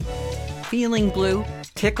feeling blue,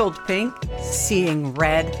 tickled pink, seeing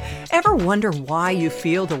red? Ever wonder why you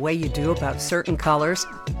feel the way you do about certain colors?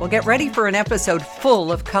 Well, get ready for an episode full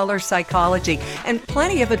of color psychology and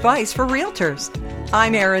plenty of advice for realtors.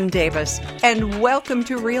 I'm Erin Davis, and welcome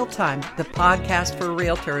to Real Time, the podcast for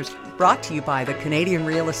realtors, brought to you by the Canadian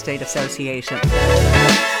Real Estate Association.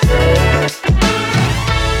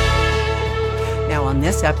 Now, on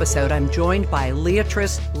this episode, I'm joined by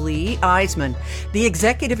Leatrice Eiseman, the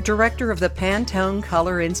Executive Director of the Pantone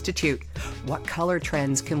Color Institute. What color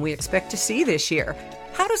trends can we expect to see this year?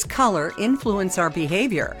 How does color influence our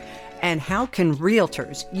behavior? And how can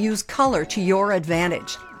realtors use color to your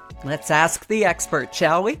advantage? Let's ask the expert,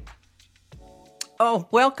 shall we? Oh,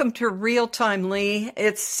 welcome to Real Time, Lee.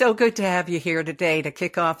 It's so good to have you here today to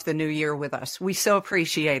kick off the new year with us. We so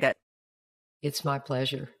appreciate it. It's my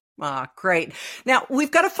pleasure. Ah, great. Now,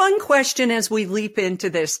 we've got a fun question as we leap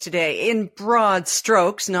into this today. In broad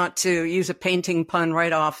strokes, not to use a painting pun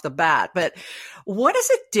right off the bat, but what does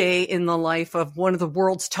a day in the life of one of the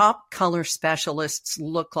world's top color specialists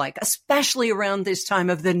look like, especially around this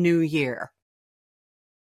time of the new year?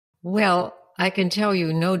 Well, I can tell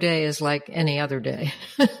you no day is like any other day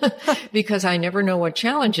because I never know what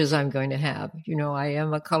challenges I'm going to have. You know, I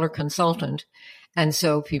am a color consultant. And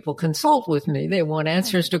so people consult with me. They want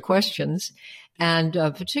answers to questions. And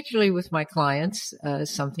particularly with my clients,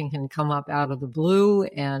 something can come up out of the blue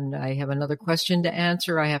and I have another question to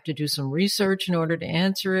answer. I have to do some research in order to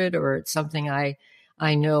answer it, or it's something I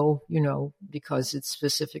know, because it's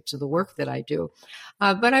specific to the work that I do.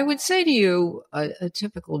 But I would say to you, a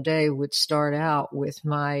typical day would start out with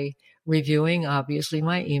my reviewing, obviously,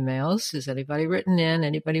 my emails. Has anybody written in?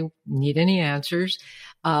 Anybody need any answers?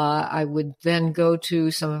 I would then go to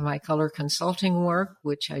some of my color consulting work,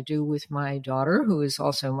 which I do with my daughter, who is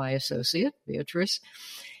also my associate, Leatrice.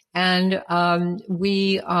 And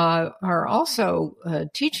we are also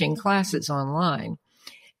teaching classes online.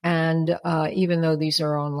 And even though these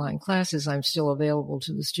are online classes, I'm still available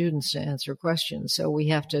to the students to answer questions. So we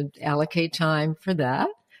have to allocate time for that,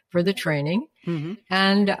 for the training. Mm-hmm.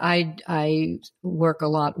 And I work a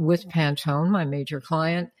lot with Pantone, my major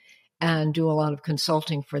client, and do a lot of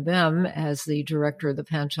consulting for them as the director of the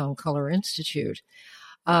Pantone Color Institute.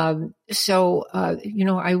 I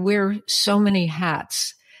wear so many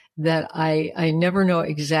hats that I never know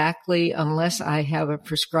exactly unless I have a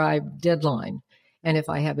prescribed deadline. And if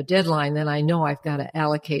I have a deadline, then I know I've got to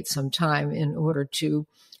allocate some time in order to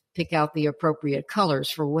pick out the appropriate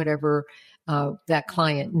colors for whatever that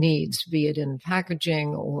client needs, be it in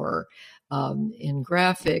packaging or in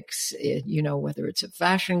graphics, whether it's a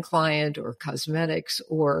fashion client or cosmetics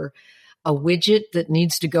or a widget that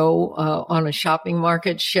needs to go on a shopping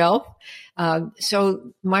market shelf.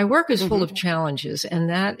 So my work is full of challenges, and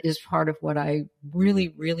that is part of what I really,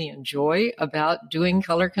 really enjoy about doing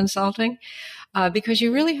color consulting, because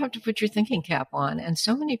you really have to put your thinking cap on. And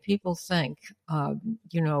so many people think,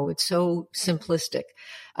 it's so simplistic.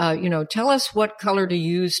 Tell us what color to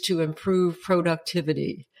use to improve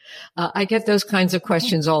productivity. I get those kinds of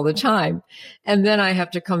questions all the time. And then I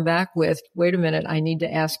have to come back with, wait a minute, I need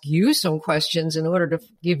to ask you some questions in order to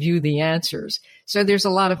give you the answers. So there's a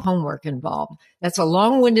lot of homework involved. That's a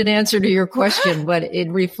long-winded answer to your question, but it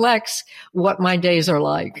reflects what my days are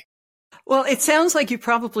like. Well, it sounds like you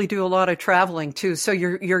probably do a lot of traveling too. So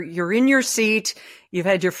you're in your seat. You've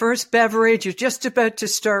had your first beverage. You're just about to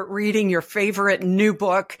start reading your favorite new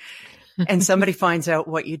book, and somebody finds out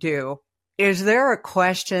what you do. Is there a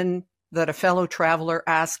question that a fellow traveler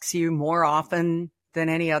asks you more often than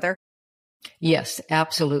any other? Yes,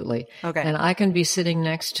 absolutely. Okay. And I can be sitting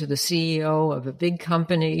next to the CEO of a big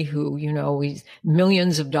company who, he's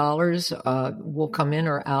millions of dollars will come in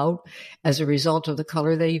or out as a result of the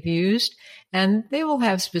color they've used. And they will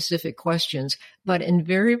have specific questions. But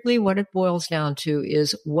invariably what it boils down to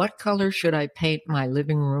is, what color should I paint my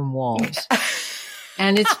living room walls?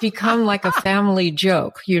 And it's become like a family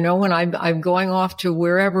joke, when I'm going off to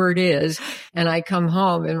wherever it is and I come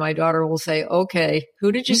home and my daughter will say, okay,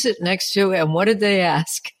 who did you sit next to and what did they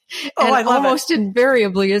ask? Oh, and I love almost it.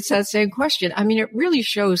 Invariably it's that same question. I mean, it really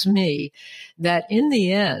shows me that in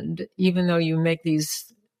the end, even though you make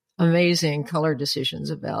these amazing color decisions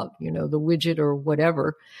about, the widget or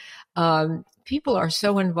whatever, people are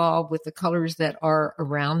so involved with the colors that are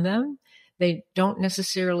around them. They don't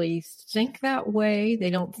necessarily think that way. They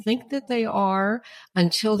don't think that they are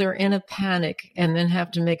until they're in a panic and then have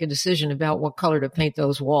to make a decision about what color to paint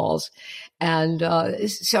those walls. And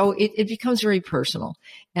so it becomes very personal.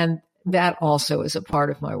 And that also is a part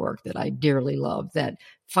of my work that I dearly love, that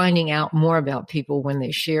finding out more about people when they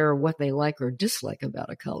share what they like or dislike about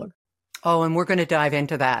a color. Oh, and we're going to dive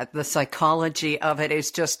into that. The psychology of it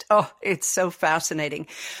is just, it's so fascinating.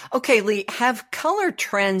 Okay, Lee, have color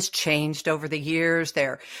trends changed over the years,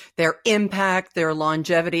 their impact, their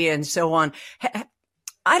longevity, and so on?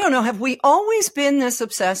 I don't know. Have we always been this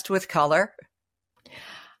obsessed with color?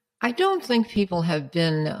 I don't think people have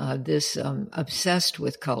been this obsessed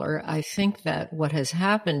with color. I think that what has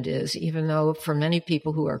happened is, even though for many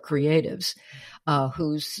people who are creatives,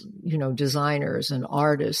 who's, designers and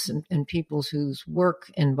artists and people whose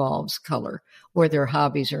work involves color or their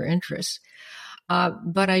hobbies or interests.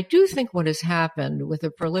 But I do think what has happened with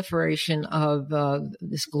the proliferation of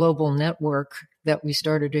this global network that we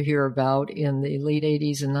started to hear about in the late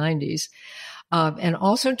 80s and 90s, and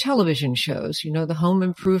also television shows, the home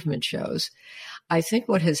improvement shows. I think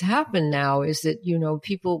what has happened now is that,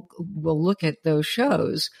 people will look at those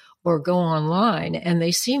shows or go online and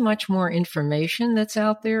they see much more information that's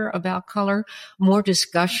out there about color, more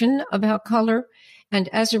discussion about color. And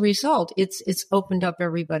as a result, it's opened up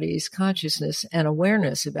everybody's consciousness and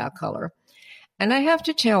awareness about color. And I have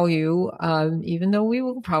to tell you, even though we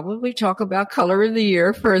will probably talk about color of the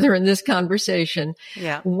year further in this conversation,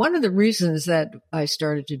 one of the reasons that I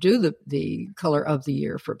started to do the color of the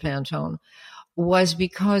year for Pantone was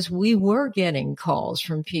because we were getting calls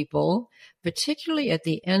from people, particularly at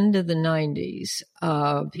the end of the 90s.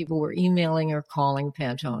 People were emailing or calling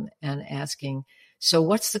Pantone and asking, so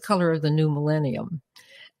what's the color of the new millennium?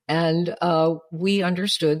 And we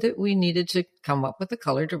understood that we needed to come up with a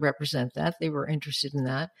color to represent that. They were interested in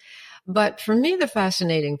that. But for me, the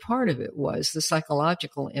fascinating part of it was the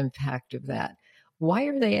psychological impact of that. Why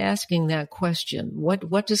are they asking that question?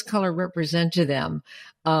 What does color represent to them?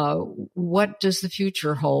 What does the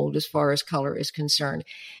future hold as far as color is concerned?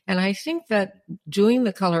 And I think that doing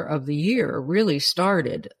the color of the year really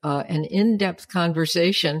started an in-depth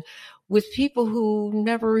conversation with people who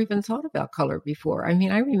never even thought about color before. I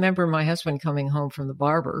mean, I remember my husband coming home from the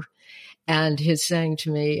barber and his saying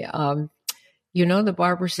to me, the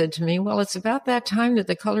barber said to me, well, it's about that time that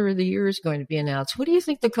the color of the year is going to be announced. What do you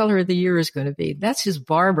think the color of the year is going to be? That's his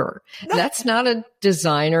barber. That's not a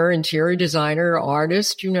designer, interior designer,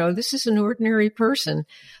 artist. This is an ordinary person.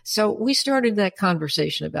 So we started that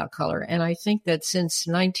conversation about color. And I think that since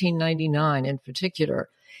 1999 in particular,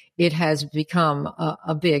 it has become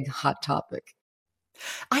a big hot topic.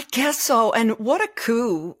 I guess so. And what a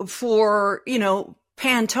coup for,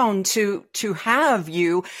 Pantone to have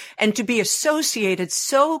you and to be associated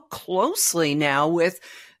so closely now with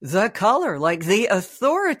the color, like the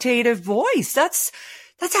authoritative voice. That's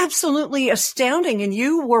absolutely astounding. And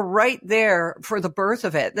you were right there for the birth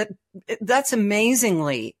of it. That's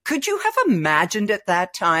amazingly. Could you have imagined at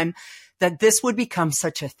that time that this would become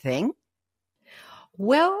such a thing?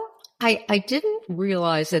 Well, I didn't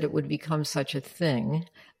realize that it would become such a thing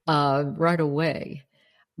right away.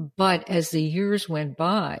 But as the years went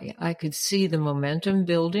by, I could see the momentum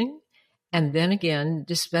building and then again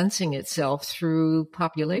dispensing itself through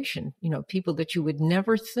population, people that you would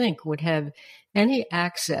never think would have any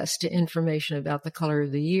access to information about the color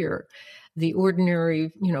of the year. The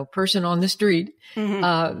ordinary, person on the street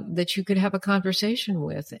that you could have a conversation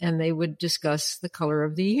with, and they would discuss the color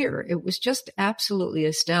of the year. It was just absolutely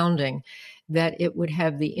astounding that it would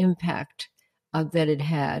have the impact that it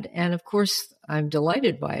had. And of course, I'm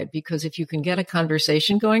delighted by it because if you can get a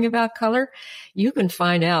conversation going about color, you can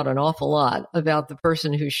find out an awful lot about the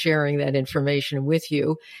person who's sharing that information with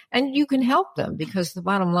you, and you can help them because the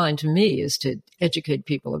bottom line to me is to educate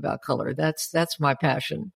people about color. That's my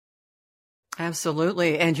passion.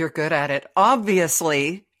 Absolutely. And you're good at it.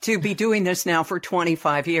 Obviously, to be doing this now for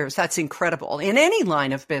 25 years, that's incredible in any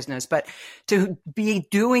line of business, but to be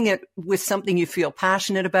doing it with something you feel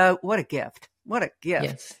passionate about, what a gift. What a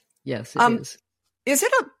gift. Yes, it is. Is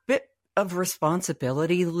it a bit of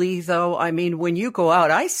responsibility, Lee, though? I mean, when you go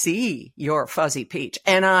out, I see your fuzzy peach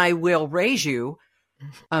and I will raise you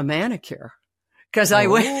a manicure because I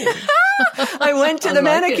went to the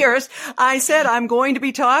manicurist. I said, I'm going to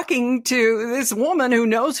be talking to this woman who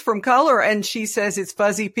knows from color. And she says it's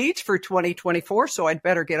fuzzy peach for 2024. So I'd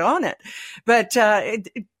better get on it. But,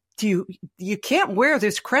 you can't wear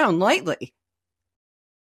this crown lightly.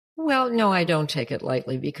 Well, no, I don't take it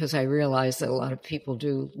lightly because I realize that a lot of people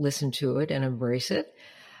do listen to it and embrace it.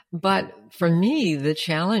 But for me, the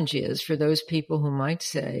challenge is for those people who might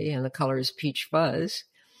say, and the color is peach fuzz,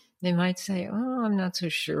 they might say, oh, I'm not so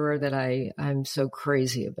sure that I'm so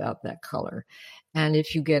crazy about that color. And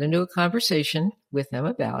if you get into a conversation with them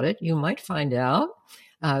about it, you might find out,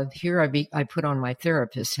 here I put on my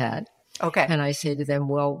therapist hat. Okay. And I say to them,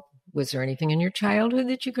 well, Was there anything in your childhood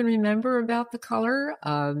that you can remember about the color?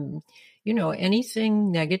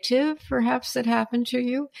 Anything negative perhaps that happened to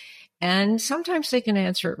you? And sometimes they can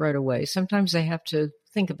answer it right away. Sometimes they have to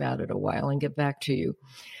think about it a while and get back to you.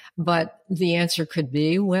 But the answer could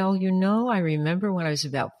be, well, I remember when I was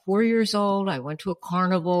about 4 years old, I went to a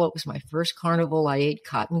carnival. It was my first carnival. I ate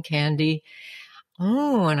cotton candy.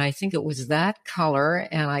 Oh, and I think it was that color,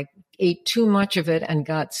 and I ate too much of it and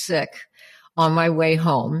got sick on my way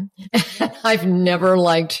home. I've never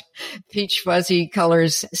liked peach fuzzy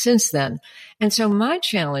colors since then. And so my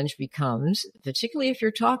challenge becomes, particularly if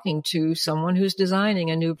you're talking to someone who's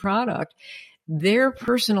designing a new product, their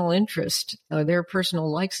personal interest, their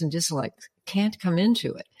personal likes and dislikes can't come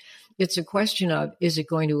into it. It's a question of, is it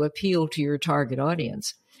going to appeal to your target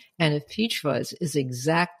audience? And if peach fuzz is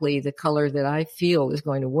exactly the color that I feel is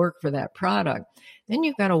going to work for that product, then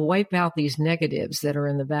you've got to wipe out these negatives that are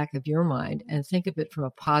in the back of your mind and think of it from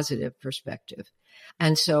a positive perspective.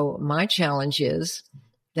 And so my challenge is,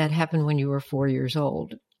 that happened when you were 4 years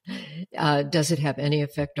old. Does it have any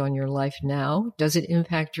effect on your life now? Does it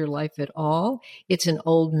impact your life at all? It's an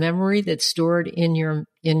old memory that's stored in your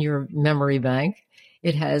memory bank.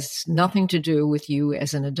 It has nothing to do with you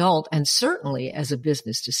as an adult and certainly as a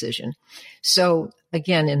business decision. So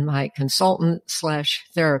again, in my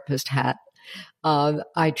consultant/therapist hat,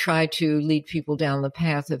 I try to lead people down the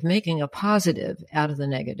path of making a positive out of the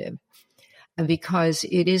negative. And because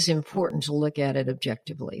it is important to look at it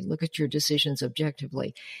objectively, look at your decisions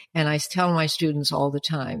objectively. And I tell my students all the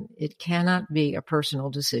time, it cannot be a personal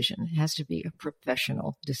decision. It has to be a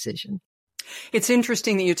professional decision. It's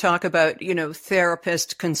interesting that you talk about,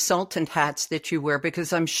 therapist, consultant hats that you wear,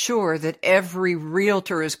 because I'm sure that every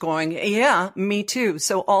realtor is going, yeah, me too.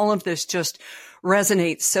 So all of this just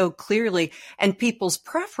resonates so clearly, and people's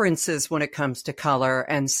preferences when it comes to color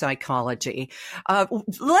and psychology.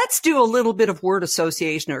 Let's do a little bit of word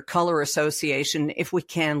association or color association if we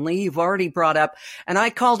can. Lee, you've already brought up, and I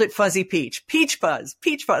called it fuzzy peach, peach fuzz.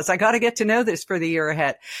 I got to get to know this for the year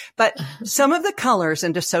ahead. But some of the colors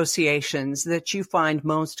and associations that you find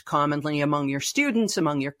most commonly among your students,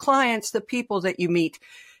 among your clients, the people that you meet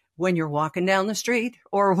when you're walking down the street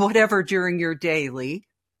or whatever during your day, Lee.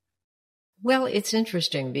 Well, it's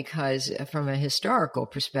interesting because from a historical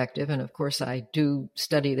perspective, and of course I do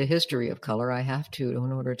study the history of color, I have to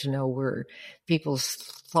in order to know where people's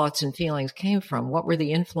thoughts and feelings came from. What were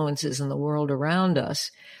the influences in the world around us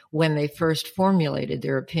when they first formulated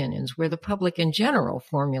their opinions, where the public in general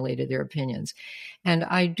formulated their opinions? And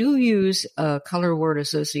I do use color word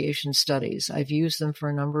association studies. I've used them for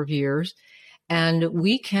a number of years. And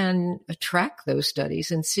we can track those studies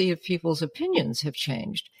and see if people's opinions have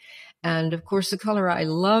changed. And of course, the color I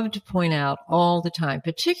love to point out all the time,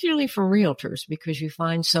 particularly for realtors, because you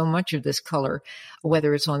find so much of this color,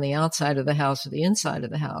 whether it's on the outside of the house or the inside of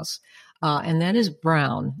the house, and that is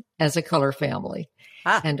brown as a color family.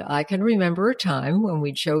 And I can remember a time when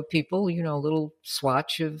we'd show people, a little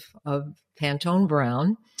swatch of Pantone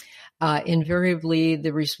brown. Invariably,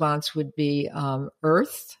 the response would be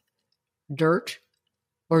earth, dirt,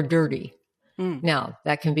 or dirty. Now,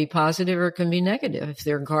 that can be positive or it can be negative. If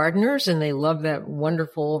they're gardeners and they love that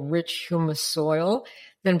wonderful, rich, humus soil,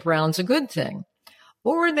 then brown's a good thing.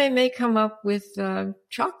 Or they may come up with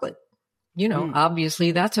chocolate.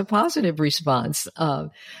 Obviously that's a positive response.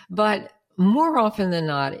 But more often than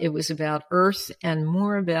not, it was about earth and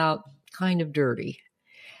more about kind of dirty.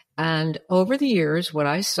 And over the years, what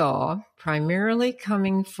I saw, primarily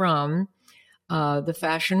coming from the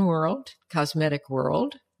fashion world, cosmetic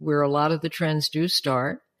world, where a lot of the trends do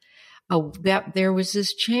start, that there was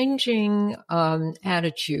this changing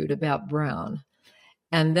attitude about brown.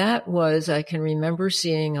 And that was, I can remember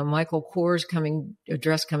seeing a Michael Kors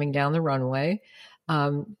dress coming down the runway,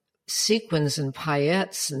 sequins and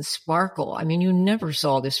paillettes and sparkle. I mean, you never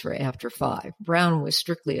saw this for after 5. Brown was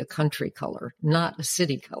strictly a country color, not a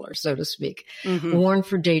city color, so to speak, worn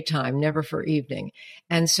for daytime, never for evening.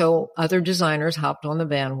 And so other designers hopped on the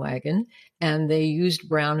bandwagon and they used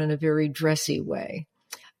brown in a very dressy way.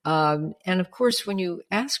 And of course, when you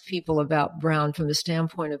ask people about brown from the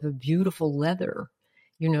standpoint of a beautiful leather,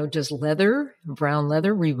 does brown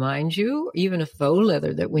leather remind you, even a faux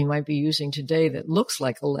leather that we might be using today that looks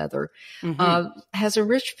like a leather, has a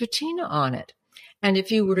rich patina on it. And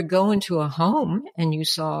if you were to go into a home and you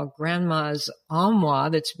saw grandma's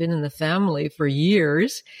armoire that's been in the family for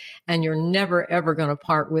years, and you're never, ever going to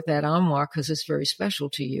part with that armoire because it's very special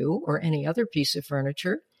to you or any other piece of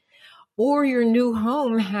furniture, or your new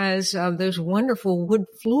home has those wonderful wood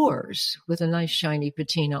floors with a nice shiny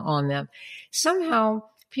patina on them, somehow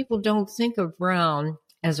people don't think of brown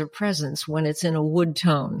as a presence when it's in a wood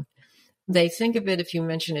tone. they think of it, if you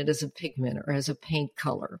mention it, as a pigment or as a paint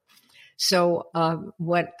color. So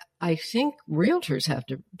what I think realtors have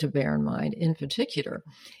to bear in mind in particular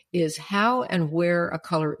is how and where a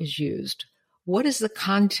color is used. What is the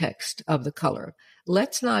context of the color?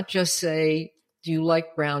 Let's not just say, do you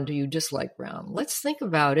like brown? Do you dislike brown? Let's think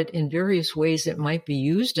about it in various ways it might be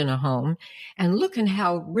used in a home and look at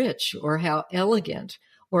how rich or how elegant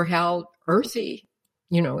or how earthy,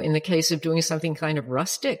 in the case of doing something kind of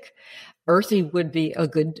rustic. Earthy would be a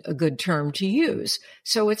good term to use.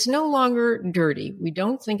 So it's no longer dirty. We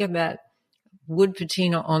don't think of that wood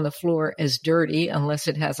patina on the floor as dirty unless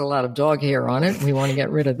it has a lot of dog hair on it. We want to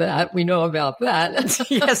get rid of that. We know about that.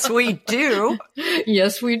 Yes, we do.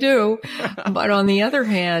 Yes, we do. But on the other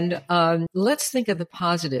hand, let's think of the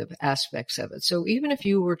positive aspects of it. So even if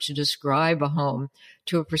you were to describe a home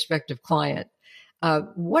to a prospective client,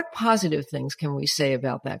 what positive things can we say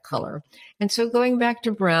about that color? And so going back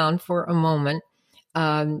to brown for a moment,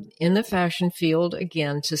 in the fashion field,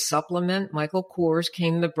 again, to supplement Michael Kors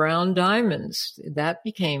came the brown diamonds. That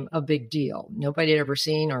became a big deal. Nobody had ever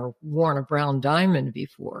seen or worn a brown diamond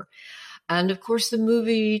before. And of course, the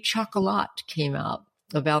movie Chocolat came out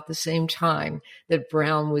about the same time that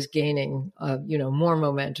brown was gaining, more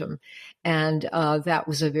momentum. And that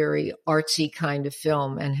was a very artsy kind of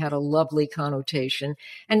film and had a lovely connotation.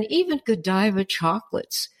 And even Godiva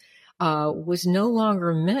chocolates was no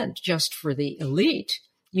longer meant just for the elite.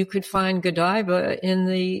 You could find Godiva in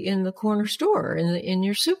the corner store, in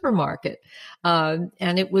your supermarket.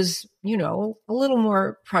 And it was, a little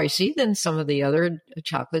more pricey than some of the other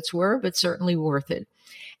chocolates were, but certainly worth it.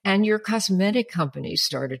 And your cosmetic companies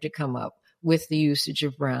started to come up with the usage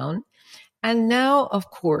of brown. And now, of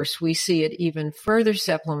course, we see it even further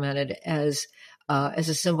supplemented as a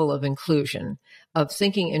symbol of inclusion, of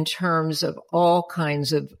thinking in terms of all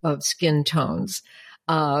kinds of skin tones,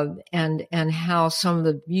 and how some of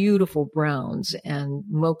the beautiful browns and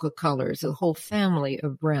mocha colors, the whole family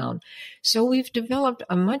of brown. So we've developed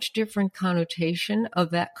a much different connotation of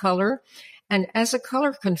that color. And as a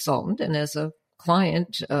color consultant and as a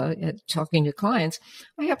client, talking to clients,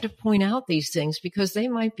 I have to point out these things because they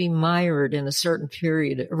might be mired in a certain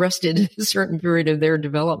period, arrested in a certain period of their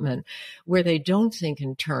development where they don't think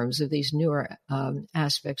in terms of these newer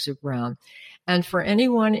aspects of brown. And for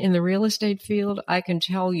anyone in the real estate field, I can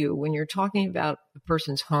tell you when you're talking about a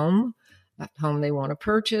person's home, that home they want to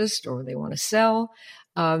purchase or they want to sell,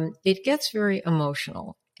 it gets very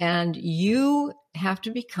emotional. And you have to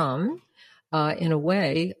become in a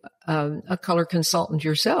way, a color consultant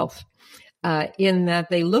yourself, in that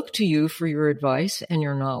they look to you for your advice and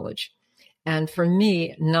your knowledge. And for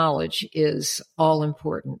me, knowledge is all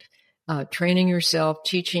important. Training yourself,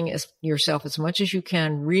 teaching yourself as much as you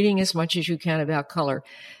can, reading as much as you can about color,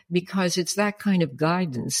 because it's that kind of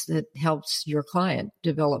guidance that helps your client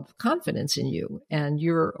develop confidence in you and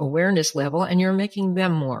your awareness level, and you're making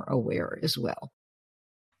them more aware as well.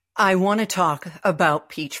 I want to talk about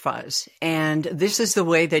peach fuzz, and this is the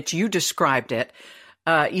way that you described it.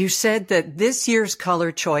 You said that this year's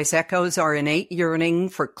color choice echoes our innate yearning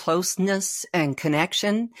for closeness and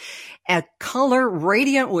connection, a color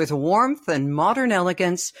radiant with warmth and modern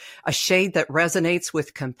elegance, a shade that resonates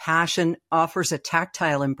with compassion, offers a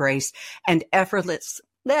tactile embrace, and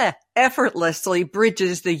effortlessly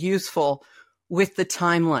bridges the youthful with the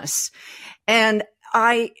timeless. And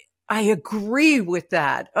I agree with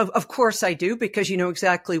that. Of course I do, because you know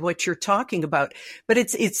exactly what you're talking about. But it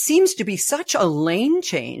seems to be such a lane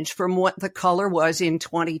change from what the color was in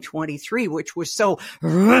 2023, which was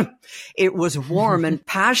it was warm and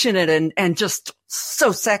passionate and just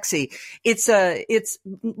so sexy.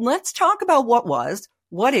 Let's talk about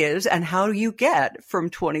what is, and how do you get from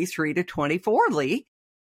 23 to 24, Lee?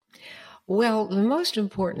 Well, the most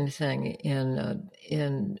important thing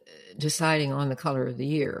in deciding on the color of the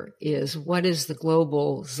year is what is the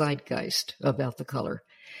global zeitgeist about the color.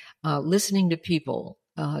 Listening to people,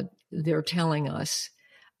 they're telling us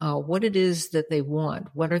what it is that they want,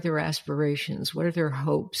 what are their aspirations, what are their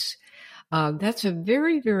hopes. That's a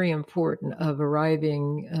very, very important of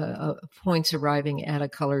points arriving at a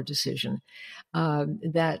color decision.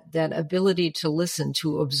 That ability to listen,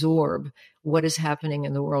 to absorb what is happening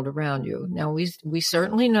in the world around you. Now, we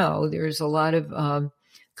certainly know there's a lot of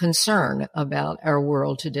concern about our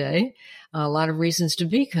world today, a lot of reasons to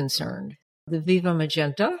be concerned. The Viva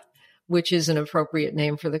Magenta, which is an appropriate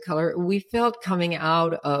name for the color, we felt coming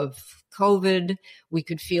out of COVID, we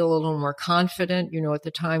could feel a little more confident. At the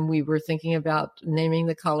time we were thinking about naming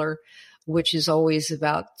the color, which is always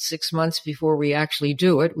about 6 months before we actually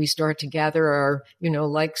do it. We start to gather our,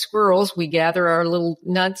 like squirrels, we gather our little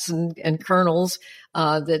nuts and kernels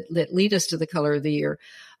that lead us to the color of the year.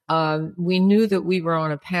 We knew that we were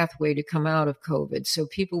on a pathway to come out of COVID. So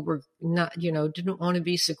people were not, didn't want to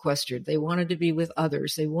be sequestered. They wanted to be with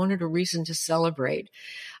others. They wanted a reason to celebrate.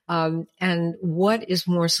 And what is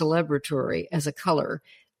more celebratory as a color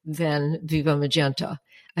than Viva Magenta?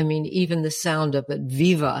 I mean, even the sound of it,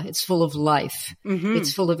 Viva, it's full of life. Mm-hmm.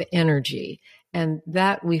 It's full of energy. And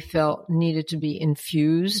that we felt needed to be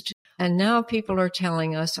infused. And now people are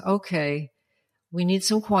telling us, okay, we need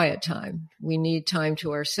some quiet time. We need time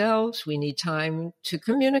to ourselves. We need time to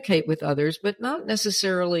communicate with others, but not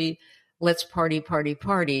necessarily let's party,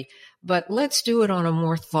 but let's do it on a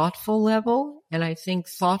more thoughtful level. And I think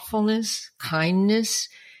thoughtfulness, kindness,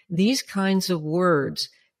 these kinds of words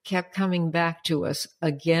kept coming back to us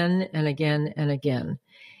again and again and again.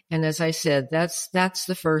 And as I said, that's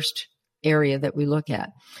the first area that we look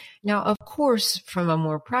at. Now, of course, from a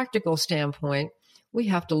more practical standpoint, we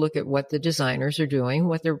have to look at what the designers are doing,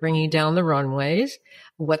 what they're bringing down the runways,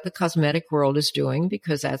 what the cosmetic world is doing,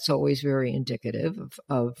 because that's always very indicative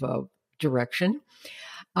of direction.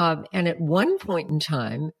 And at one point in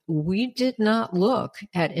time, we did not look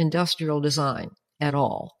at industrial design at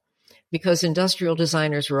all, because industrial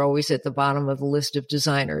designers were always at the bottom of the list of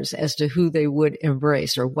designers as to who they would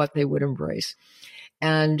embrace or what they would embrace.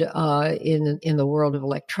 And in the world of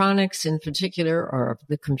electronics in particular, or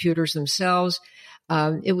the computers themselves,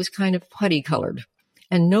 it was kind of putty colored.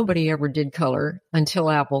 And nobody ever did color until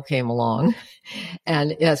Apple came along.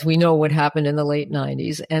 And as we know what happened in the late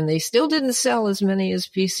 90s, and they still didn't sell as many as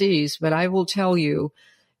PCs, but I will tell you,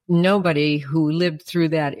 nobody who lived through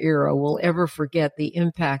that era will ever forget the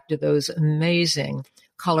impact of those amazing,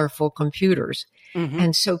 colorful computers. Mm-hmm.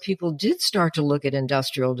 And so people did start to look at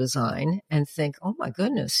industrial design and think, oh my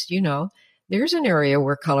goodness, there's an area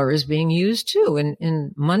where color is being used too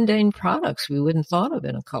in mundane products we wouldn't thought of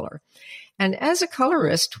in a color. And as a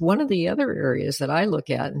colorist, one of the other areas that I look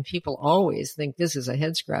at, and people always think this is a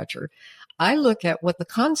head scratcher, I look at what the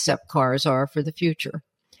concept cars are for the future.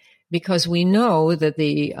 Because we know that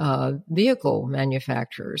the vehicle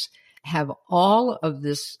manufacturers have all of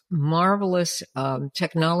this marvelous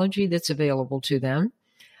technology that's available to them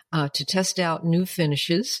to test out new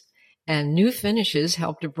finishes, and new finishes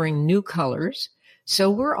help to bring new colors. So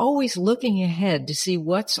we're always looking ahead to see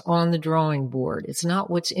what's on the drawing board. It's not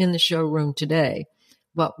what's in the showroom today,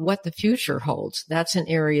 but what the future holds. That's an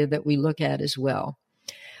area that we look at as well.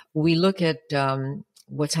 We look at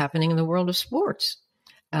what's happening in the world of sports.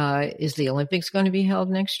 Is the Olympics going to be held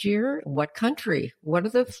next year? What country? What are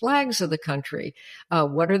the flags of the country?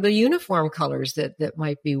 What are the uniform colors that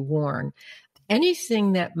might be worn?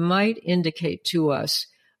 Anything that might indicate to us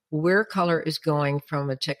where color is going from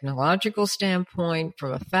a technological standpoint,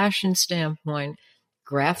 from a fashion standpoint,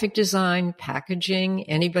 graphic design, packaging,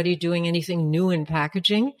 anybody doing anything new in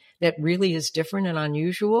packaging that really is different and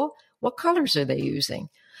unusual? What colors are they using?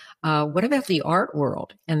 What about the art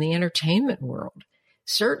world and the entertainment world?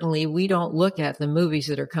 Certainly, we don't look at the movies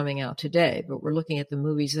that are coming out today, but we're looking at the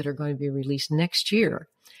movies that are going to be released next year.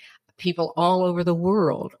 People all over the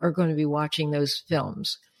world are going to be watching those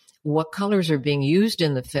films. What colors are being used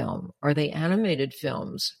in the film? Are they animated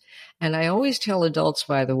films? And I always tell adults,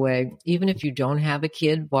 by the way, even if you don't have a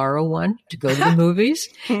kid, borrow one to go to the movies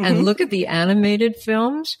and look at the animated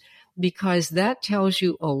films, because that tells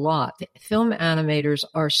you a lot. Film animators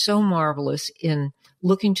are so marvelous in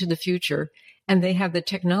looking to the future. And they have the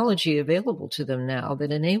technology available to them now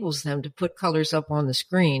that enables them to put colors up on the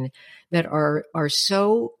screen that are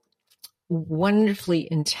so wonderfully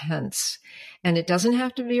intense. And it doesn't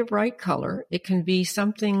have to be a bright color. It can be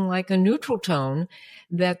something like a neutral tone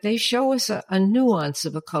that they show us a nuance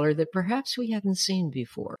of a color that perhaps we haven't seen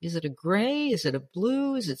before. Is it a gray? Is it a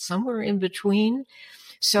blue? Is it somewhere in between?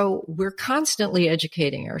 So we're constantly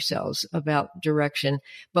educating ourselves about direction,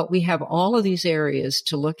 but we have all of these areas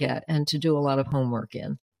to look at and to do a lot of homework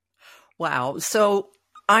in. Wow. So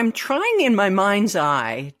I'm trying in my mind's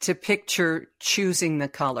eye to picture choosing the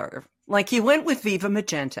color. Like you went with Viva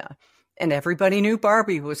Magenta, and everybody knew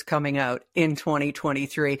Barbie was coming out in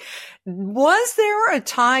 2023. Was there a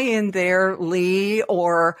tie-in there, Lee,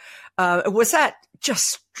 or was that just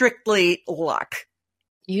strictly luck?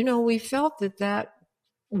 We felt that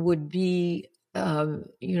would be,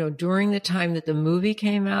 during the time that the movie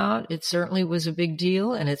came out, it certainly was a big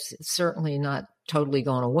deal, and it's certainly not totally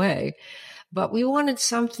gone away. But we wanted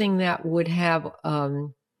something that would have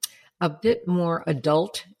a bit more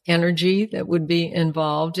adult energy that would be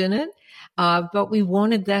involved in it. But we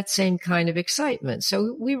wanted that same kind of excitement.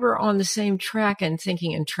 So we were on the same track and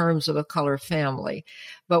thinking in terms of a color family.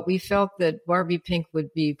 But we felt that Barbie pink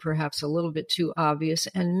would be perhaps a little bit too obvious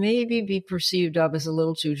and maybe be perceived of as a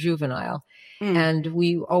little too juvenile. And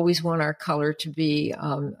we always want our color to be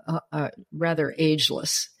rather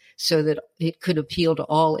ageless, so that it could appeal to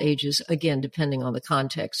all ages, again, depending on the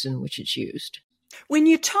context in which it's used. When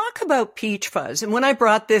you talk about peach fuzz, and when I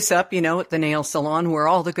brought this up, at the nail salon where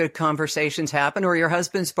all the good conversations happen, or your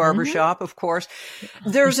husband's barbershop, of course,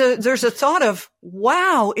 there's a thought of,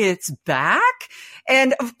 wow, it's back.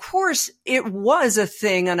 And of course it was a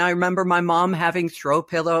thing. And I remember my mom having throw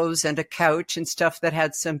pillows and a couch and stuff that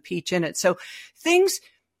had some peach in it. So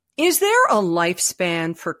is there a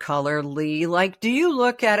lifespan for color, Lee? Like, do you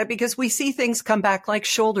look at it? Because we see things come back like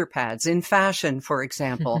shoulder pads in fashion, for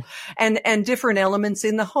example, and different elements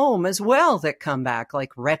in the home as well that come back,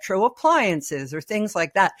 like retro appliances or things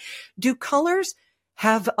like that. Do colors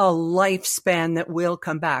have a lifespan that will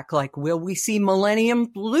come back? Like, will we see millennium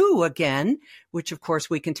blue again, which of course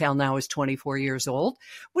we can tell now is 24 years old?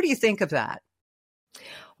 What do you think of that?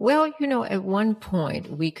 Well, at one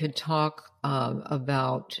point we could talk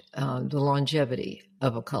about the longevity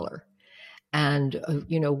of a color. And,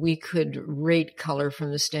 we could rate color from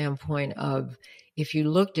the standpoint of, if you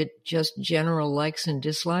looked at just general likes and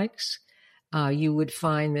dislikes, you would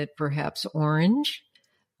find that perhaps orange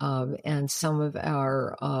and some of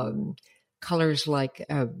our colors like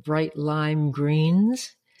bright lime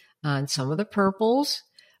greens and some of the purples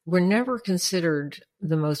were never considered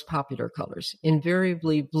the most popular colors.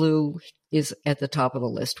 Invariably, blue is at the top of the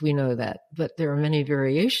list. We know that, but there are many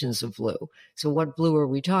variations of blue. So what blue are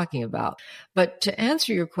we talking about? But to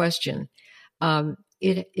answer your question,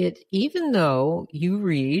 even though you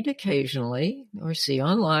read occasionally or see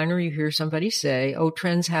online or you hear somebody say, oh,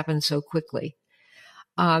 trends happen so quickly.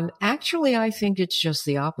 Actually, I think it's just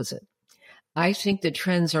the opposite. I think that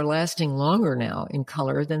trends are lasting longer now in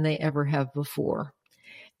color than they ever have before.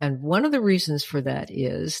 And one of the reasons for that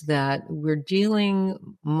is that we're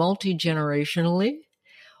dealing multi-generationally.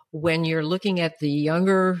 When you're looking at the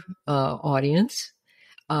younger audience,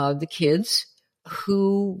 the kids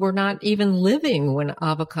who were not even living when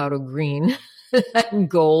avocado green and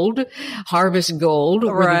gold, harvest gold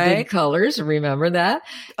were the big colors. Remember that?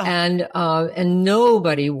 And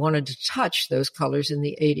nobody wanted to touch those colors in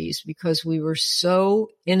the 80s because we were so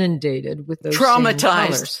inundated with those traumatized same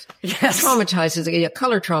colors. Yes. Traumatized.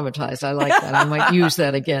 Color traumatized. I like that. I might use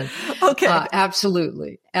that again. Okay.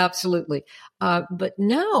 Absolutely. Absolutely. But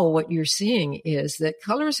now what you're seeing is that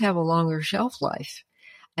colors have a longer shelf life.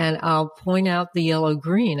 And I'll point out the yellow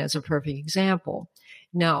green as a perfect example.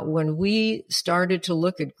 Now, when we started to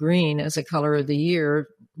look at green as a color of the year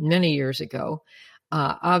many years ago,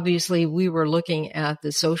 obviously we were looking at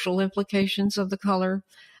the social implications of the color.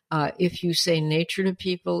 If you say nature to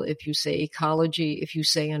people, if you say ecology, if you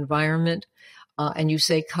say environment, and you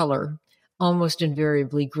say color, almost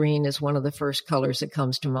invariably green is one of the first colors that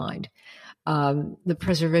comes to mind. The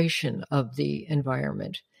preservation of the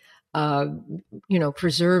environment.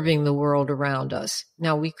 Preserving the world around us.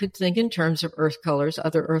 Now, we could think in terms of earth colors,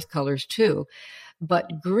 other earth colors too,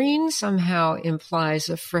 but green somehow implies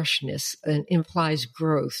a freshness and implies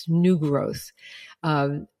growth, new growth.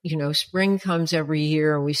 Spring comes every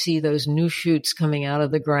year and we see those new shoots coming out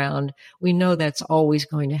of the ground. We know that's always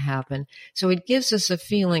going to happen. So it gives us a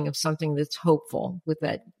feeling of something that's hopeful with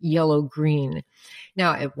that yellow green.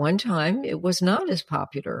 Now, at one time, it was not as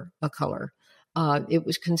popular a color. It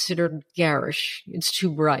was considered garish. It's too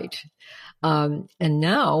bright. And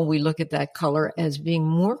now we look at that color as being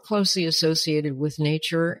more closely associated with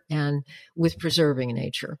nature and with preserving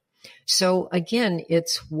nature. So again,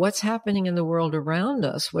 it's what's happening in the world around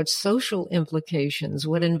us, what social implications,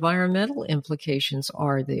 what environmental implications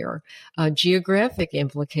are there, geographic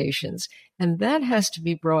implications. And that has to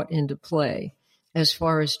be brought into play as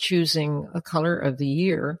far as choosing a color of the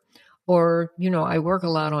year. Or, I work a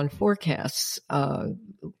lot on forecasts,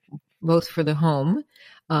 both for the home,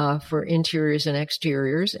 for interiors and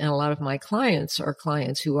exteriors. And a lot of my clients are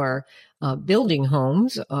clients who are building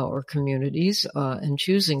homes or communities and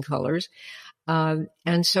choosing colors.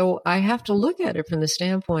 And so I have to look at it from the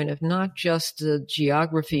standpoint of not just the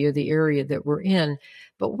geography of the area that we're in,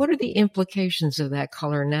 but what are the implications of that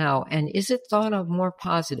color now? And is it thought of more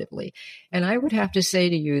positively? And I would have to say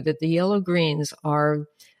to you that the yellow greens are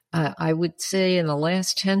I would say in the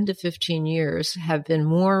last 10 to 15 years have been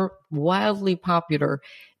more wildly popular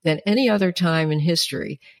than any other time in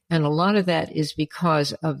history. And a lot of that is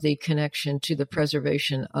because of the connection to the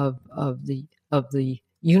preservation of the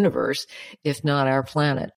universe, if not our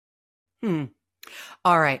planet.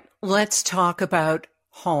 All right, let's talk about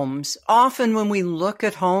homes. Often when we look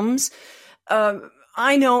at homes, uh,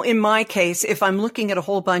 I know in my case, if I'm looking at a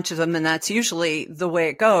whole bunch of them, and that's usually the way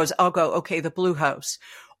it goes, I'll go, okay, the blue house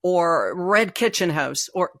or red kitchen house,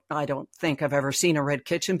 or I don't think I've ever seen a red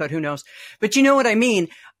kitchen, but who knows? But you know what I mean?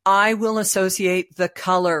 I will associate the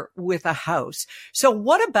color with a house. So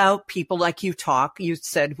what about people like you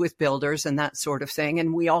said with builders and that sort of thing.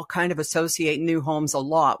 And we all kind of associate new homes a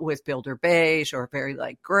lot with builder beige or very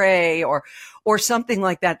light gray or something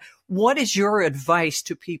like that. What is your advice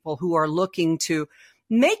to people who are looking to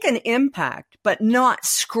make an impact, but not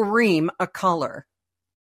scream a color?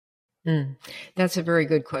 That's a very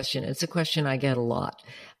good question. It's a question I get a lot.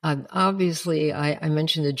 Obviously, I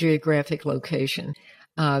mentioned the geographic location.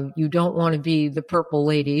 You don't want to be the purple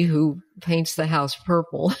lady who paints the house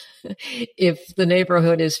purple if the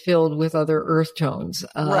neighborhood is filled with other earth tones.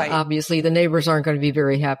 Right. Obviously, the neighbors aren't going to be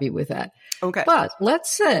very happy with that. Okay. But let's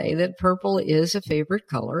say that purple is a favorite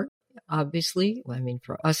color. Obviously, I mean,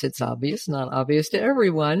 for us, it's obvious, not obvious to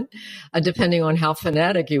everyone, depending on how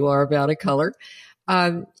fanatic you are about a color.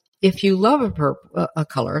 If you love a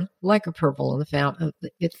color like a purple in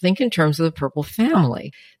the think in terms of the purple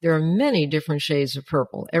family. There are many different shades of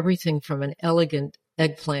purple, everything from an elegant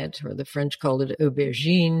eggplant, or the French call it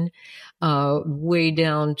aubergine, way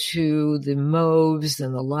down to the mauves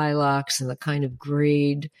and the lilacs and the kind of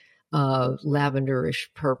grayed, lavenderish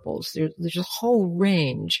purples. There's a whole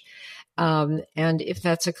range. And if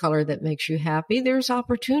that's a color that makes you happy, there's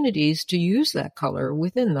opportunities to use that color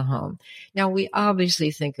within the home. Now, we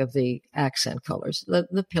obviously think of the accent colors,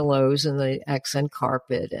 the pillows and the accent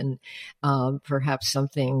carpet, and perhaps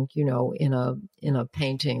something, in a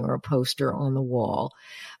painting or a poster on the wall.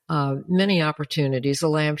 Many opportunities, a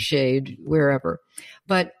lampshade, wherever.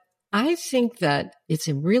 But I think that it's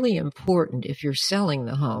really important, if you're selling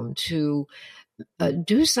the home, to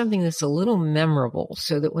do something that's a little memorable,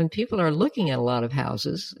 so that when people are looking at a lot of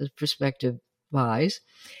houses as prospective buys,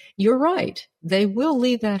 you're right. They will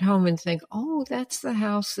leave that home and think, oh, that's the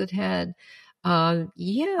house that had,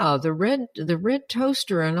 the red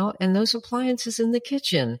toaster and those appliances in the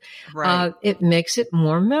kitchen. Right. It makes it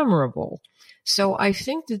more memorable. So I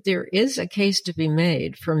think that there is a case to be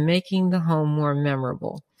made for making the home more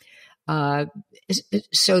memorable.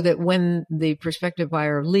 So that when the prospective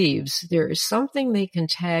buyer leaves, there is something they can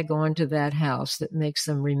tag onto that house that makes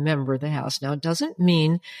them remember the house. Now, it doesn't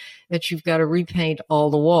mean that you've got to repaint all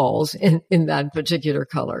the walls in that particular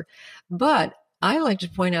color. But I like to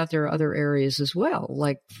point out there are other areas as well,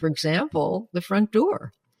 like, for example, the front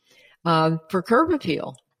door, for curb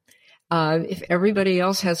appeal. If everybody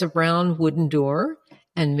else has a brown wooden door,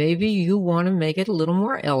 and maybe you want to make it a little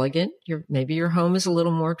more elegant, maybe your home is a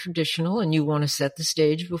little more traditional and you want to set the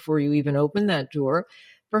stage before you even open that door,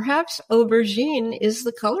 perhaps aubergine is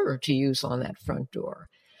the color to use on that front door.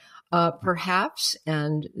 Perhaps,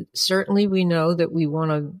 and certainly we know that we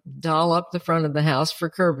want to doll up the front of the house for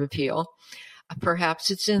curb appeal.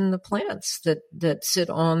 Perhaps it's in the plants that sit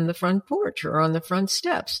on the front porch or on the front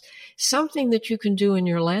steps. Something that you can do in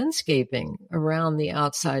your landscaping around the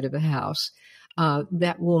outside of a house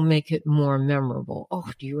that will make it more memorable. Oh,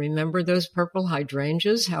 do you remember those purple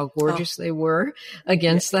hydrangeas? How gorgeous they were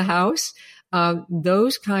against the house?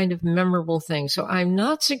 Those kind of memorable things. So I'm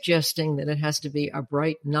not suggesting that it has to be a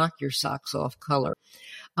bright, knock your socks off color.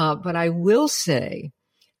 But I will say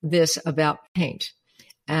this about paint.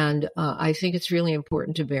 And I think it's really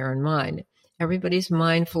important to bear in mind. Everybody's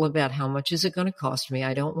mindful about how much is it going to cost me.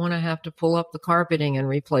 I don't want to have to pull up the carpeting and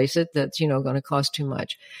replace it. That's, going to cost too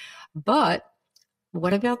much. But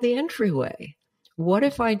what about the entryway? What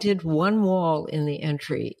if I did one wall in the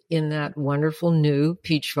entry in that wonderful new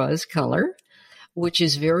peach fuzz color, which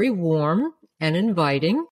is very warm and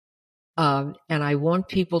inviting? And I want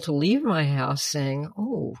people to leave my house saying,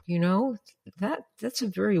 oh, that's a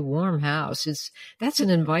very warm house. That's an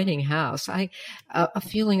inviting house. A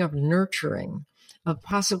feeling of nurturing, of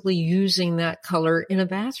possibly using that color in a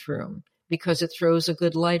bathroom because it throws a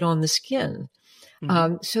good light on the skin.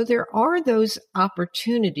 So there are those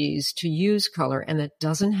opportunities to use color, and it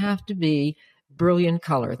doesn't have to be brilliant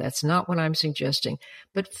color. That's not what I'm suggesting.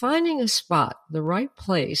 But finding a spot, the right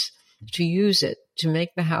place to use it to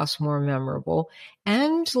make the house more memorable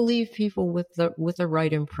and to leave people with the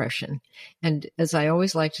right impression. And as I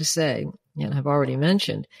always like to say, and I've already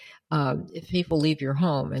mentioned, if people leave your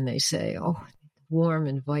home and they say, oh, warm,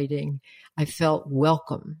 inviting, I felt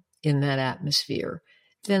welcome in that atmosphere,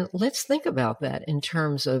 then let's think about that in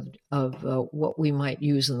terms of what we might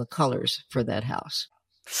use in the colors for that house.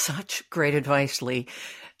 Such great advice, Lee.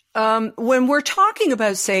 When we're talking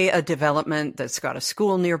about, say, a development that's got a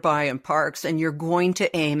school nearby and parks, and you're going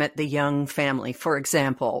to aim at the young family, for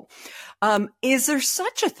example, is there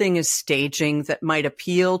such a thing as staging that might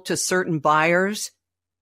appeal to certain buyers?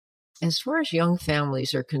 As far as young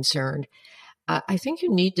families are concerned, I think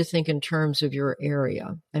you need to think in terms of your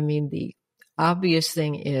area. I mean, the obvious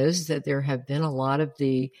thing is that there have been a lot of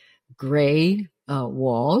the gray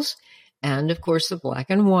walls, and of course the black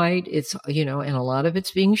and white. It's, and a lot of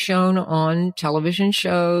it's being shown on television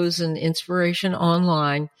shows and inspiration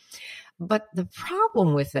online. But the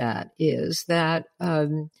problem with that is that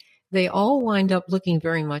they all wind up looking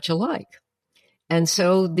very much alike. And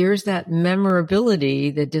so there's that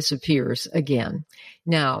memorability that disappears again.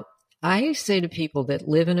 Now, I say to people that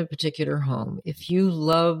live in a particular home, if you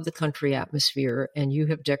love the country atmosphere and you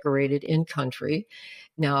have decorated in country,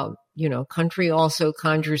 now, country also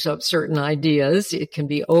conjures up certain ideas. It can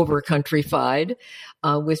be over countryfied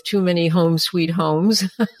with too many home sweet homes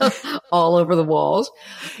all over the walls.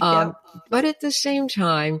 Yeah. But at the same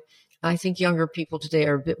time, I think younger people today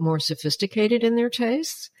are a bit more sophisticated in their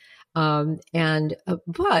tastes. But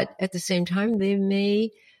at the same time, they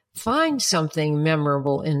may find something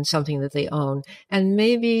memorable in something that they own. And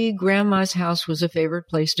maybe grandma's house was a favorite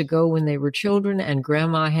place to go when they were children, and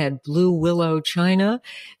grandma had blue willow china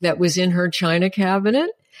that was in her china cabinet.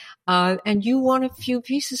 And you want a few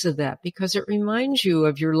pieces of that because it reminds you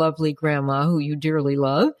of your lovely grandma who you dearly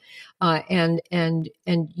love. And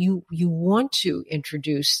you want to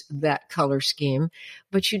introduce that color scheme,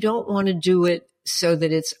 but you don't want to do it so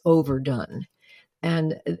that it's overdone.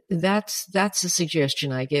 And that's a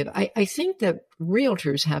suggestion I give. I think that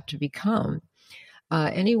realtors have to become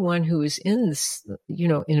anyone who is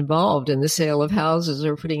involved in the sale of houses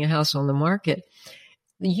or putting a house on the market.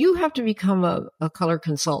 You have to become a color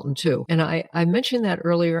consultant too. And I mentioned that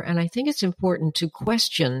earlier, and I think it's important to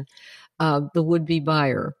question the would-be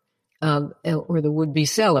buyer or the would-be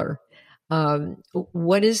seller.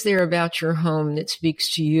 What is there about your home that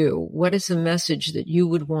speaks to you? What is the message that you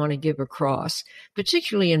would want to give across,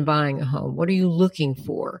 particularly in buying a home? What are you looking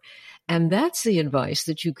for? And that's the advice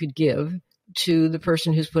that you could give to the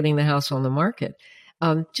person who's putting the house on the market.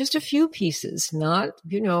 Just a few pieces, not,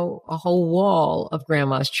 a whole wall of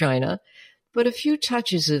grandma's china, but a few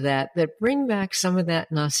touches of that bring back some of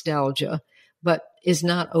that nostalgia, but is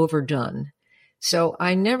not overdone. So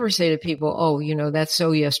I never say to people, that's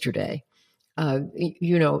so yesterday.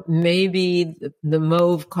 Maybe the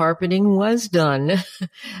mauve carpeting was done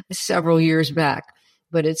several years back,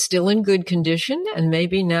 but it's still in good condition. And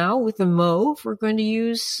maybe now with the mauve, we're going to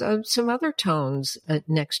use some other tones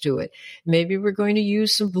next to it. Maybe we're going to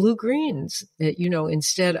use some blue greens,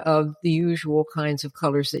 instead of the usual kinds of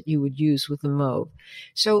colors that you would use with the mauve.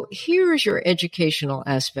 So here's your educational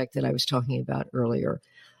aspect that I was talking about earlier.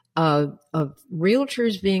 Of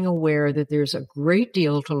realtors being aware that there's a great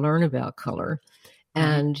deal to learn about color,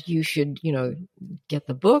 and you should, get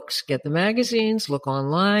the books, get the magazines, look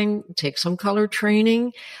online, take some color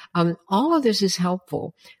training. All of this is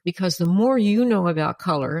helpful because the more you know about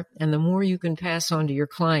color and the more you can pass on to your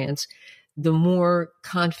clients, the more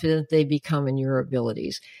confident they become in your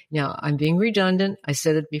abilities. Now, I'm being redundant. I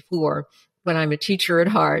said it before, but I'm a teacher at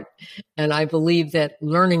heart, and I believe that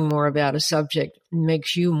learning more about a subject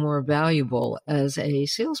makes you more valuable as a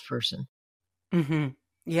salesperson. Mm-hmm.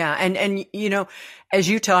 Yeah. And, as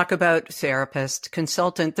you talk about therapist,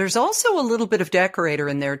 consultant, there's also a little bit of decorator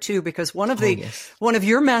in there too, because one of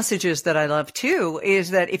your messages that I love too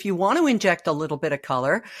is that if you want to inject a little bit of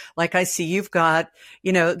color, like I see you've got,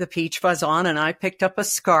 the peach fuzz on, and I picked up a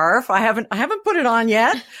scarf. I haven't put it on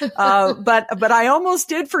yet. But I almost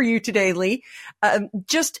did for you today, Lee.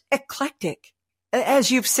 Just eclectic,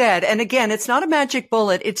 as you've said. And again, it's not a magic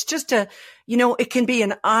bullet. It's just it can be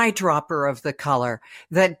an eyedropper of the color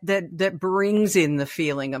that brings in the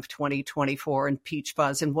feeling of 2024 and peach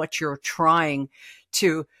fuzz and what you're trying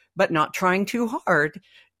to, but not trying too hard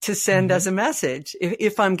to send as a message,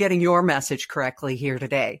 if I'm getting your message correctly here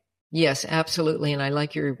today. Yes, absolutely. And I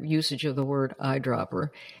like your usage of the word eyedropper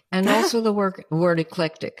and also the word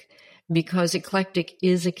eclectic, because eclectic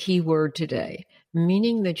is a key word today,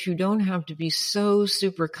 meaning that you don't have to be so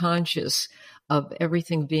super conscious of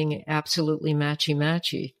everything being absolutely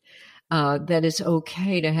matchy-matchy, that it's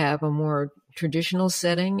okay to have a more traditional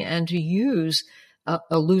setting and to use a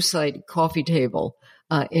lucite coffee table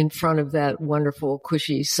in front of that wonderful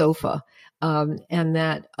cushy sofa. And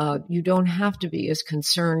that you don't have to be as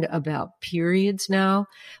concerned about periods now.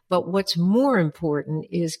 But what's more important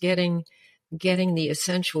is getting the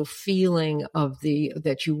essential feeling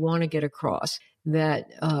that you want to get across, that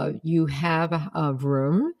you have a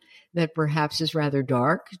room that perhaps is rather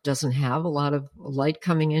dark, doesn't have a lot of light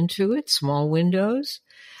coming into it, small windows,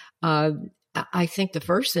 I think the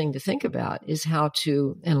first thing to think about is how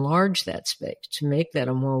to enlarge that space, to make that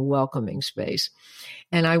a more welcoming space.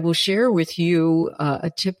 And I will share with you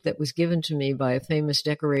a tip that was given to me by a famous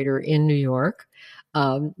decorator in New York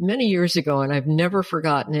many years ago, and I've never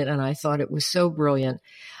forgotten it, and I thought it was so brilliant.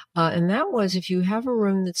 And that was, if you have a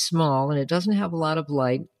room that's small and it doesn't have a lot of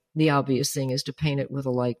light, the obvious thing is to paint it with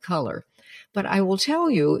a light color. But I will tell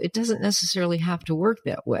you, it doesn't necessarily have to work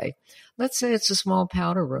that way. Let's say it's a small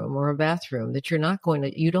powder room or a bathroom that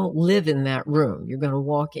you don't live in that room. You're going to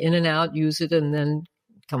walk in and out, use it, and then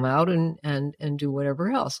come out and do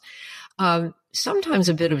whatever else. Sometimes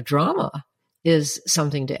a bit of drama is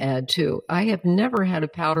something to add too. I have never had a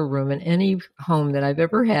powder room in any home that I've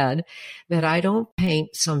ever had that I don't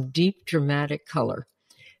paint some deep dramatic color,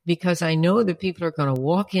 because I know that people are going to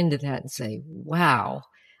walk into that and say, wow,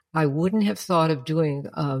 I wouldn't have thought of doing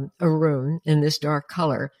a room in this dark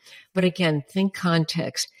color. But again, think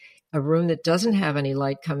context. A room that doesn't have any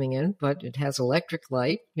light coming in, but it has electric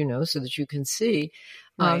light, so that you can see.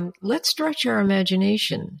 Right. Let's stretch our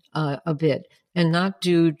imagination a bit and not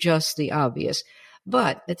do just the obvious.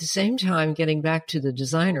 But at the same time, getting back to the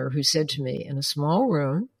designer who said to me, in a small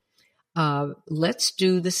room, let's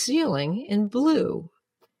do the ceiling in blue.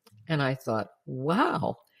 And I thought,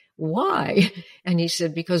 wow, why? And he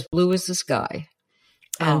said, because blue is the sky,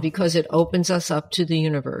 and because it opens us up to the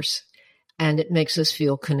universe, and it makes us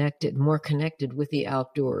feel connected, more connected with the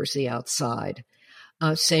outdoors, the outside.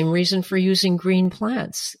 Same reason for using green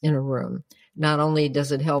plants in a room. Not only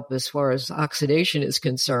does it help as far as oxidation is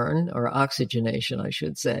concerned, or oxygenation, I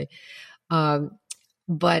should say,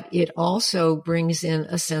 but it also brings in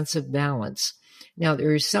a sense of balance. Now,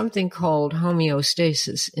 there is something called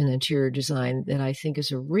homeostasis in interior design that I think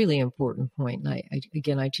is a really important point.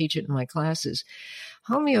 And I teach it in my classes.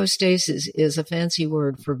 Homeostasis is a fancy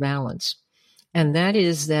word for balance. And that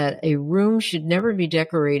is that a room should never be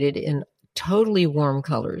decorated in totally warm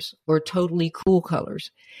colors or totally cool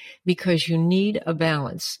colors, because you need a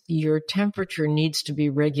balance. Your temperature needs to be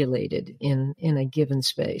regulated in a given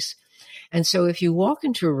space. And so if you walk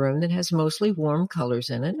into a room that has mostly warm colors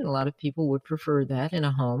in it, and a lot of people would prefer that in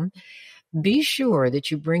a home, be sure that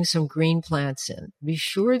you bring some green plants in. Be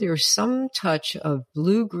sure there's some touch of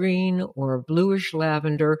blue-green or bluish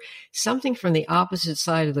lavender, something from the opposite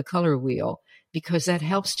side of the color wheel, because that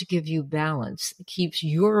helps to give you balance. It keeps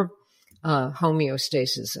your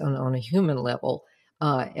homeostasis on a human level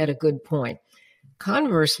at a good point.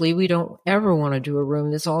 Conversely, we don't ever want to do a room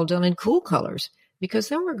that's all done in cool colors, because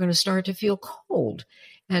then we're going to start to feel cold.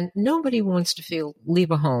 And nobody wants to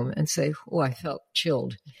leave a home and say, oh, I felt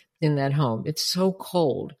chilled in that home. It's so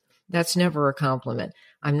cold. That's never a compliment.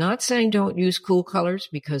 I'm not saying don't use cool colors,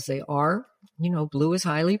 because they are, blue is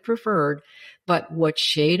highly preferred. But what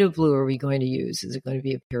shade of blue are we going to use? Is it going to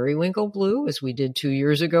be a periwinkle blue, as we did 2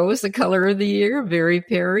 years ago as the color of the year, very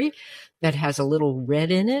peri, that has a little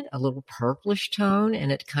red in it, a little purplish tone,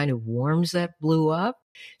 and it kind of warms that blue up?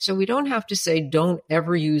 So we don't have to say don't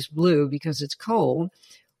ever use blue because it's cold.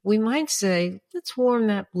 We might say, let's warm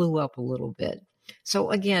that blue up a little bit.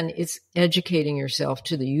 So again, it's educating yourself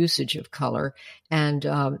to the usage of color, and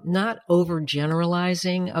not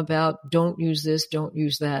overgeneralizing about don't use this, don't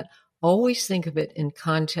use that. Always think of it in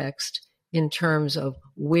context, in terms of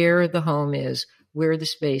where the home is, where the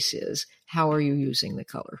space is, how are you using the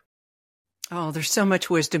color. Oh, there's so much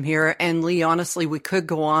wisdom here. And Lee, honestly, we could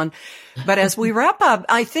go on. But as we wrap up,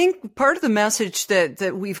 I think part of the message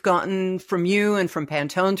that we've gotten from you and from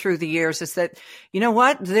Pantone through the years is that, you know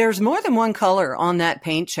what, there's more than one color on that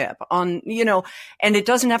paint chip and it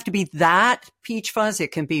doesn't have to be that peach fuzz.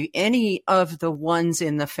 It can be any of the ones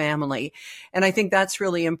in the family. And I think that's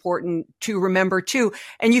really important to remember too.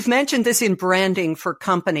 And you've mentioned this in branding for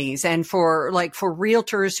companies and for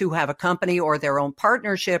realtors who have a company or their own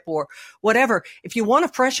partnership or whatever. If you want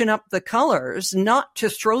to freshen up the colors, not to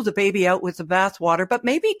throw the baby out with the bathwater, but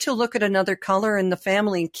maybe to look at another color in the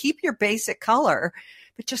family and keep your basic color,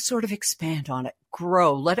 but just sort of expand on it,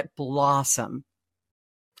 grow, let it blossom.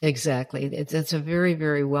 Exactly. That's a very,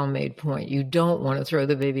 very well-made point. You don't want to throw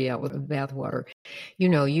the baby out with the bathwater.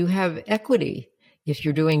 You have equity if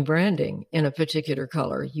you're doing branding in a particular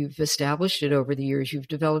color. You've established it over the years. You've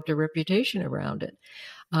developed a reputation around it.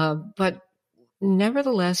 But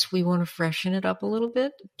nevertheless, we want to freshen it up a little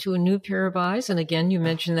bit to a new pair of eyes. And again, you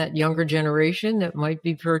mentioned that younger generation that might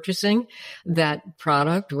be purchasing that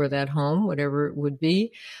product or that home, whatever it would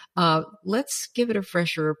be. Let's give it a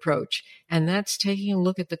fresher approach. And that's taking a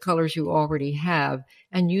look at the colors you already have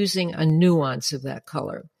and using a nuance of that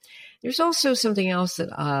color. There's also something else that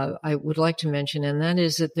I would like to mention, and that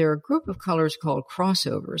is that there are a group of colors called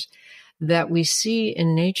crossovers that we see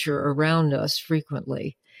in nature around us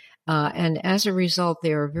frequently. And as a result,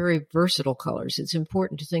 they are very versatile colors. It's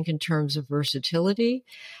important to think in terms of versatility,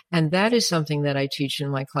 and that is something that I teach in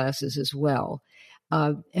my classes as well.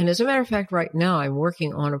 And as a matter of fact, right now I'm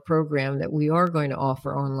working on a program that we are going to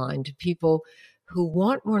offer online to people who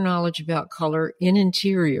want more knowledge about color in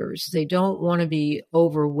interiors. They don't want to be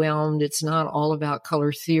overwhelmed. It's not all about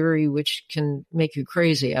color theory, which can make you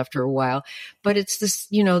crazy after a while, but it's this,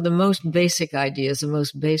 the most basic ideas, the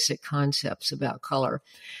most basic concepts about color.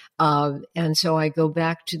 And so I go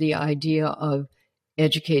back to the idea of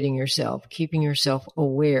educating yourself, keeping yourself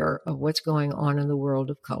aware of what's going on in the world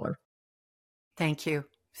of color. Thank you.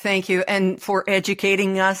 Thank you. And for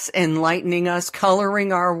educating us, enlightening us,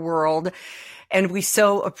 coloring our world. And we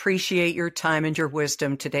so appreciate your time and your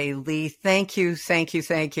wisdom today, Lee. Thank you, thank you,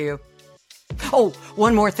 thank you. Oh,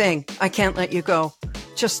 one more thing. I can't let you go.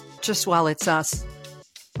 Just while it's us.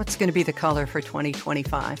 What's going to be the color for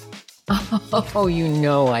 2025?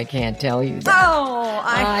 Oh, I can't tell you that. Oh,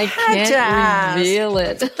 I can't reveal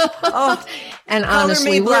it. Oh, and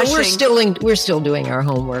honestly, we're still doing our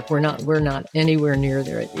homework. We're not anywhere near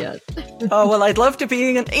there yet. Oh, well, I'd love to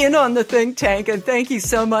be in on the think tank, and thank you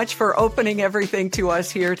so much for opening everything to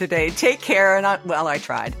us here today. Take care, and I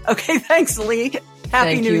tried. Okay, thanks, Lee.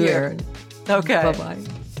 Happy New Year. Erin. Okay. Bye-bye.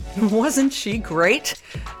 Wasn't she great?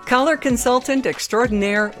 Color consultant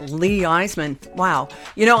extraordinaire Lee Eiseman. Wow.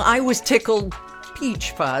 I was tickled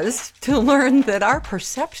peach fuzz to learn that our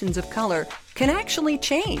perceptions of color can actually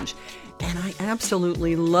change. And I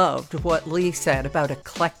absolutely loved what Lee said about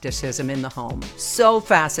eclecticism in the home. So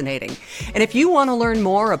fascinating. And if you want to learn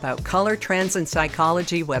more about color trends and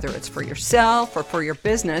psychology, whether it's for yourself or for your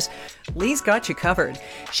business, Lee's got you covered.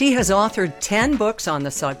 She has authored 10 books on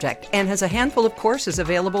the subject and has a handful of courses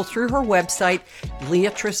available through her website,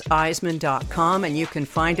 leatriceeisman.com, and you can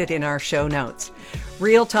find it in our show notes.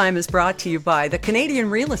 Real Time is brought to you by the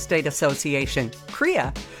Canadian Real Estate Association,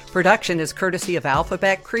 CREA. Production is courtesy of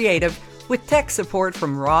Alphabet Creative, with tech support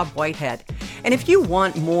from Rob Whitehead. And if you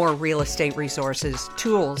want more real estate resources,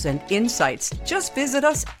 tools, and insights, just visit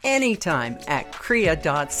us anytime at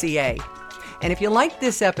crea.ca. And if you liked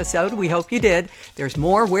this episode, we hope you did, there's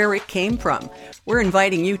more where it came from. We're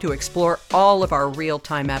inviting you to explore all of our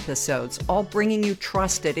real-time episodes, all bringing you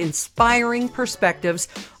trusted, inspiring perspectives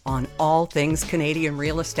on all things Canadian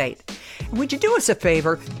real estate. And would you do us a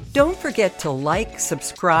favor? Don't forget to like,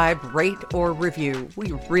 subscribe, rate, or review.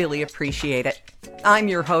 We really appreciate it. I'm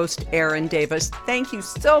your host, Erin Davis. Thank you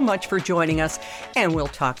so much for joining us, and we'll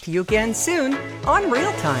talk to you again soon on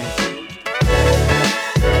Real Time.